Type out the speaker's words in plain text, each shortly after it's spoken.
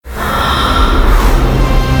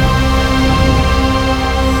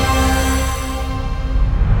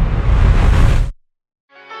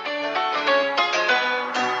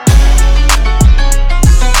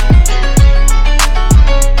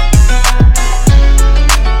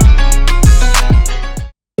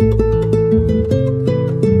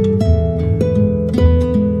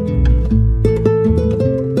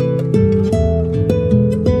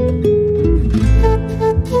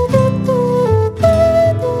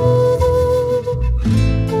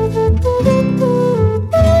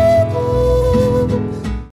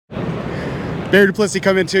Barry Duplessis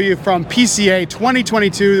coming to you from PCA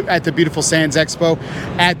 2022 at the beautiful Sands Expo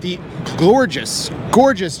at the gorgeous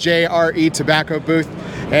JRE Tobacco booth.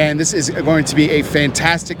 And this is going to be a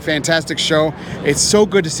fantastic show. It's so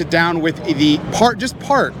good to sit down with the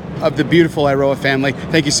part of the beautiful Eiroa family.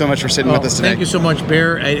 Thank you so much for sitting with us today. Thank you so much,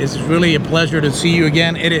 Bear. It's really a pleasure to see you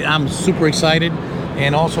again. I'm super excited.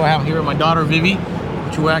 And also I have here my daughter, Vivi,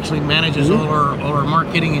 who actually manages all our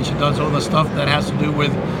marketing, and she does all the stuff that has to do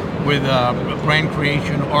with brand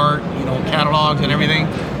creation, art, catalogs and everything.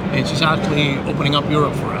 And she's actually opening up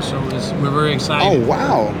Europe for us. So we're very excited. Oh,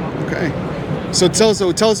 wow. Okay. So tell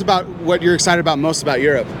us about what you're excited about most about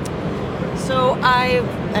Europe. So I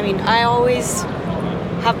always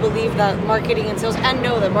have believed that marketing and sales, and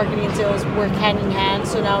know that marketing and sales work hand in hand.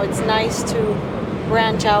 So now it's nice to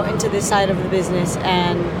branch out into this side of the business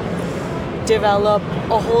and develop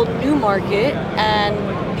a whole new market and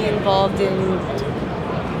be involved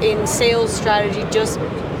in sales strategy just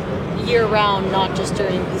year round, not just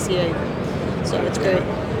during PCA. So it's great.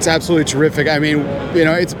 It's absolutely terrific. I mean,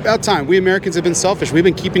 it's about time. We Americans have been selfish. We've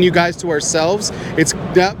been keeping you guys to ourselves. It's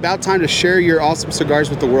about time to share your awesome cigars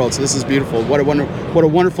with the world. So this is beautiful. What a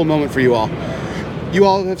wonderful moment for you all. You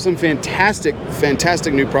all have some fantastic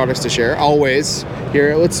new products to share. Always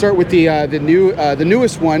here. Let's start with the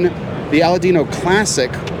newest one, the Aladino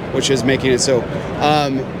Classic, which is making it so.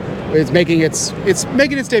 It's making its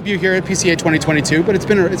debut here at PCA 2022, but it's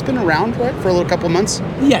been around, right, for a couple of months.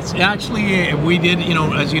 Yes, actually, we did.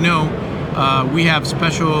 As you know, we have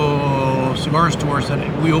special cigar tours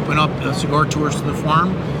that we open up cigar tours to the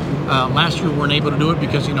farm. Last year we weren't able to do it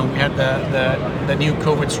because we had the new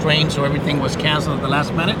COVID strain, so everything was canceled at the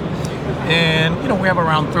last minute. And we have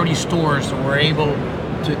around 30 stores that we're able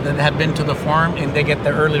to that have been to the farm, and they get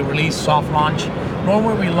the early release soft launch.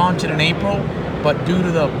 Normally we launch it in April. But due to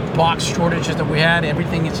the box shortages that we had,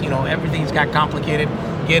 everything's got complicated.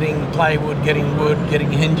 Getting plywood, getting wood,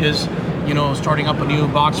 getting hinges, starting up a new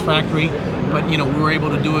box factory. But we were able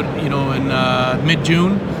to do it, in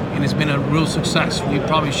mid-June, and it's been a real success. We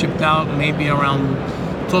probably shipped out maybe around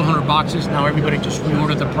 1,200 boxes. Now everybody just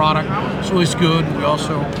reordered the product, so it's good. We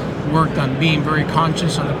also worked on being very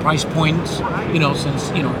conscious on the price points. Since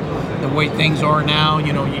the way things are now,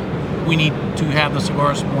 we need to have the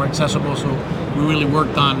cigars more accessible. So we really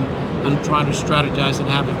worked on trying to strategize and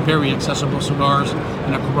have very accessible cigars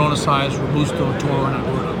in a Corona size, Robusto, Toro, and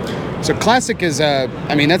Aguardo. So Classic is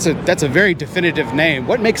that's a very definitive name.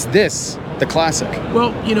 What makes this the Classic?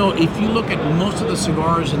 Well, if you look at most of the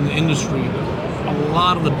cigars in the industry, a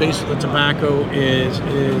lot of the base of the tobacco is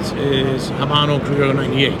Habano Criollo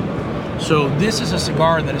 98. So this is a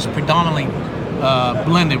cigar that is predominantly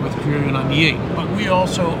blended with Criollo 98, but we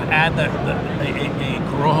also add a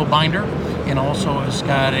Corojo binder, and also it's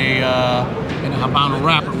got a Habano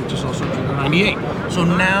wrapper, which is also Criollo 98. So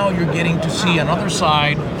now you're getting to see another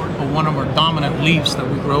side of one of our dominant leaves that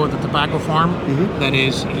we grow at the tobacco farm. That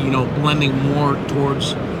is, blending more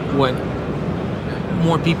towards what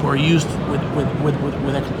more people are used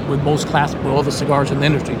with most classic, with all the cigars in the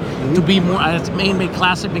industry. To be more, it's mainly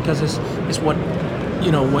classic because it's what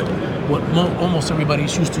almost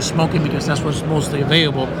everybody's used to smoking, because that's what's mostly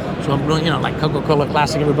available. So I'm really, like Coca-Cola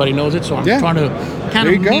Classic, everybody knows it. So I'm trying to kind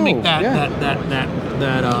of mimic that.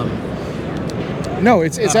 No,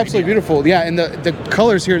 it's absolutely beautiful. Yeah, and the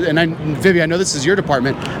colors here, and Vivi, I know this is your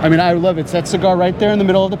department. I mean, I love it. It's that cigar right there in the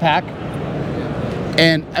middle of the pack.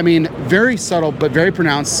 And very subtle but very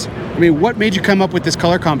pronounced. What made you come up with this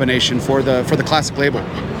color combination for the Classic label?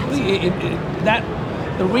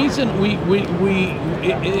 The reason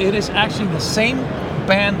it is actually the same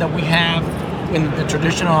band that we have in the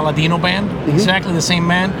traditional Aladino band, exactly the same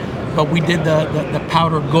band, but we did the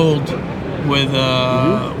powder gold with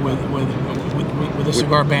the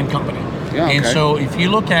cigar band company. Yeah, okay. And so if you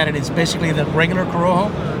look at it, it's basically the regular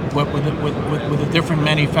Corojo with a different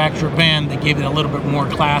manufacturer band that gave it a little bit more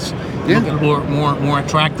class, a little bit more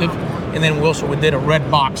attractive. And then we did a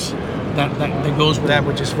red box that goes with that,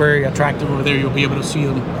 which is very attractive over there. You'll be able to see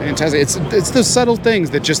them. Fantastic. It's the subtle things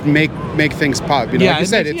that just make things pop. Like you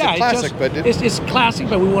said, it's a classic, but it's classic.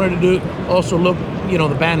 But we wanted to also look,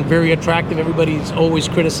 the band very attractive. Everybody's always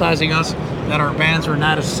criticizing us that our bands are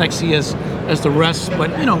not as sexy as the rest. But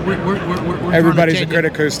we're everybody's a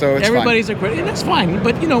critic, so it's everybody's a critic, and that's fine.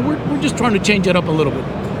 But we're just trying to change it up a little bit.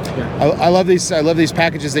 Yeah. I love these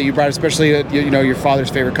packages that you brought, especially your father's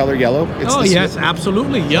favorite color, yellow. Yes,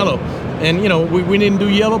 absolutely, yellow. And we didn't do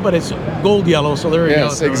yellow, but it's gold yellow, so there you go.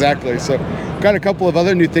 Yes, exactly. So got a couple of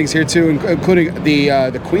other new things here too, including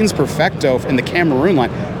the Queen's Perfecto in the Cameroon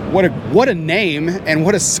line. what a name and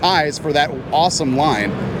what a size for that awesome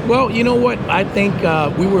line. Well, you know what? I think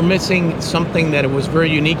we were missing something that was very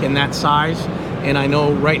unique in that size, and I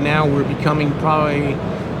know right now we're becoming probably,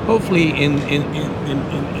 hopefully, in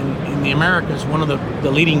the Americas, one of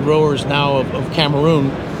the leading growers now of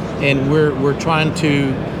Cameroon, and we're trying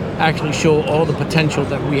to actually show all the potential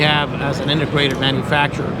that we have as an integrated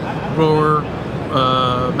manufacturer, grower,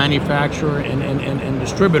 manufacturer, and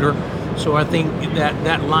distributor. So I think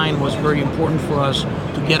that line was very important for us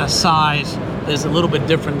to get a size that's a little bit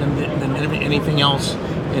different than anything else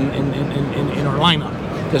in our lineup.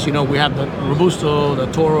 Because, you know, we have the Robusto, the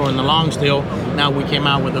Toro, and the Long Steel. Now we came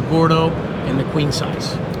out with the Gordo and the queen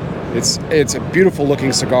size. It's a beautiful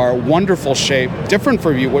looking cigar, wonderful shape, different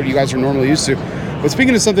for what you guys are normally used to. But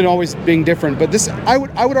speaking of something always being different, but this, I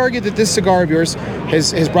would argue that this cigar of yours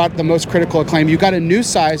has brought the most critical acclaim. You got a new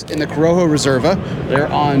size in the Corojo Reserva. They're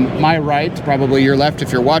on my right, probably your left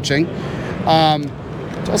if you're watching.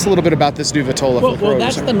 Tell us a little bit about this new Vitola. Well,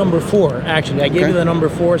 that's the number 4, actually. I gave you the number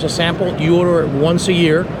 4 as a sample. You order it once a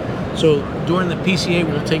year. So during the PCA,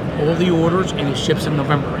 we'll take all the orders and it ships in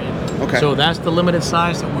November. Okay. So that's the limited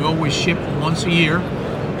size that we always ship once a year.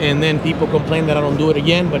 And then people complain that I don't do it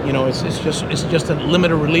again, but you know, it's just a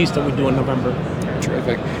limited release that we do in November.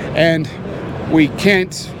 Terrific. And we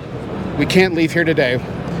can't leave here today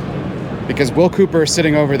because Will Cooper is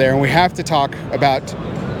sitting over there, and we have to talk about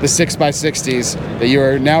the 6x60s that you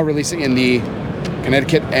are now releasing in the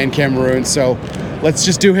Connecticut and Cameroon. So let's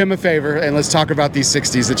just do him a favor and let's talk about these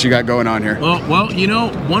 60s that you got going on here. Well, you know,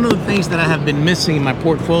 one of the things that I have been missing in my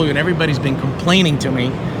portfolio, and everybody's been complaining to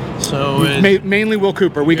me. So mainly Will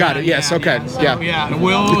Cooper. We got it. Yes. Okay. Yeah.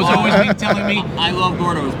 Will has always been telling me. I love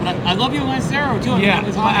Gordos, but I love your Lancero too. Yeah,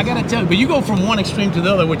 I gotta tell you, but you go from one extreme to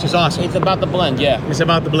the other, which is awesome. It's about the blend, yeah. It's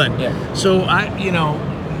about the blend. Yeah. So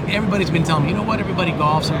everybody's been telling me, you know what? Everybody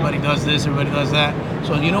golfs, everybody does this, everybody does that.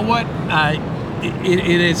 So you know what?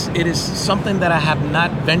 It is something that I have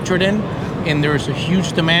not ventured in, and there is a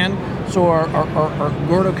huge demand. So our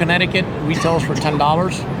Gordo Connecticut retails for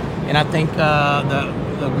 $10, and I think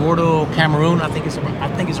the Gordo Cameroon, I think it's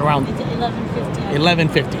around It's $11.50.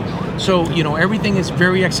 $11.50. So everything is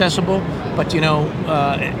very accessible, but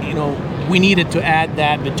we needed to add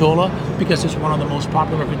that Vitola because it's one of the most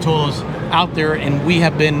popular Vitolas out there, and we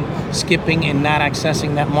have been skipping and not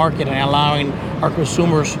accessing that market and allowing our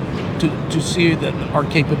consumers to see our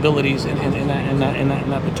capabilities in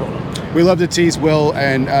that Vitola. We love to tease Will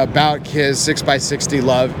and about his 6x60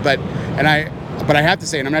 love, but I have to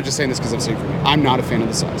say, and I'm not just saying this because I'm saying for me, I'm not a fan of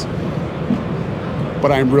the size.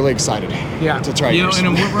 But I'm really excited to try yours.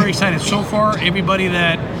 And we're very excited. So far, everybody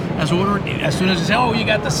that has ordered, as soon as they say, oh, you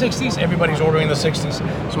got the 60s, everybody's ordering the 60s.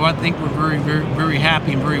 So I think we're very, very, very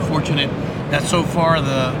happy and very fortunate that so far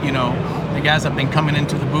the guys that have been coming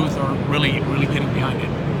into the booth are really, really getting behind it.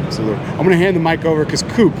 Absolutely. I'm going to hand the mic over because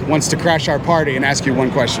Coop wants to crash our party and ask you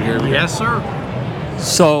one question here. Yes, sir.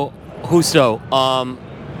 So, Justo,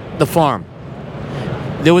 the farm.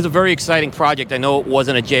 There was a very exciting project. I know it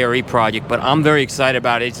wasn't a JRE project, but I'm very excited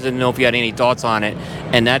about it. I just didn't know if you had any thoughts on it.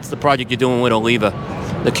 And that's the project you're doing with Oliva,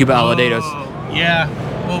 the Cuba Aladeros. Yeah.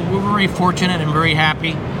 Well, we're very fortunate and very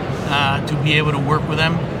happy to be able to work with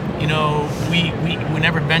them. We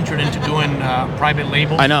never ventured into doing private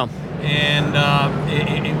labels. I know. And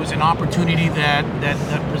it was an opportunity that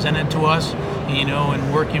presented to us,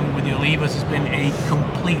 and working with the Olivas has been a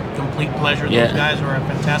complete pleasure. Yeah. Those guys are a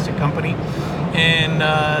fantastic company. And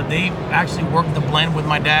they actually worked the blend with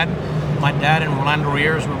my dad. My dad and Rolando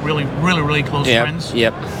Reyes were really, really, really close friends.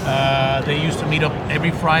 Yep. They used to meet up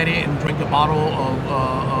every Friday and drink a bottle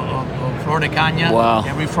of Flor de Caña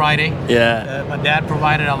every Friday. Yeah. My dad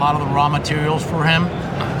provided a lot of the raw materials for him.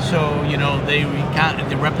 So, they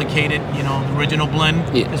replicated, the original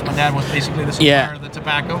blend. Because my dad was basically the supplier of the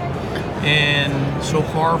tobacco. And so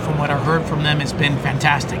far, from what I've heard from them, it's been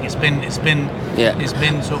fantastic. It's been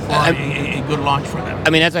so far a good launch for them.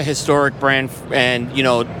 I mean, that's a historic brand, and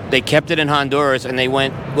they kept it in Honduras, and they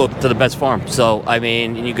went to the best farm. So I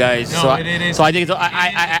mean, you guys. No, so it is. So I think it's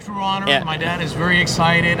a true honor. Yeah. My dad is very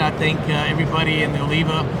excited. I think everybody in the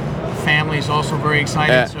Oliva family is also very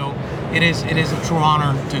excited. Yeah. So it is a true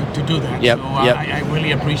honor to do that. Yep. So I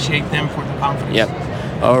really appreciate them for the confidence. Yep.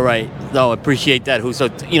 All right. No, appreciate that. So,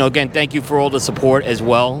 again, thank you for all the support as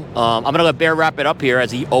well. I'm going to let Bear wrap it up here,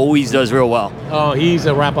 as he always does real well. Oh, he's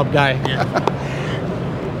a wrap-up guy.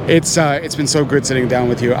 It's been so good sitting down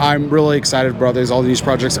with you. I'm really excited, brothers. All these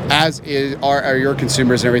projects, are your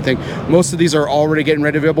consumers and everything. Most of these are already getting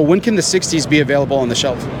ready to be available. When can the 60s be available on the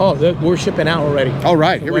shelf? Oh, we're shipping out already. All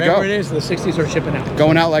right, here we go. Whatever it is, the 60s are shipping out.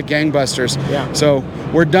 Going out like gangbusters. Yeah. So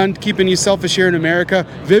we're done keeping you selfish here in America.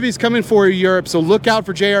 Vivi's coming for you, Europe. So look out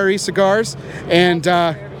for JRE cigars, and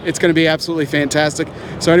it's going to be absolutely fantastic.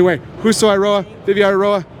 So anyway, Justo Iroa, Vivi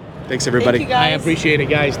Iroa. Thanks, everybody. Thank you, guys. I appreciate it,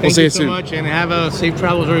 guys. We'll Thank see you you so soon. much, and have a safe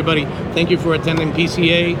travels, everybody. Thank you for attending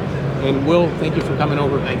PCA, and Will, thank you for coming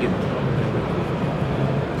over. Thank you.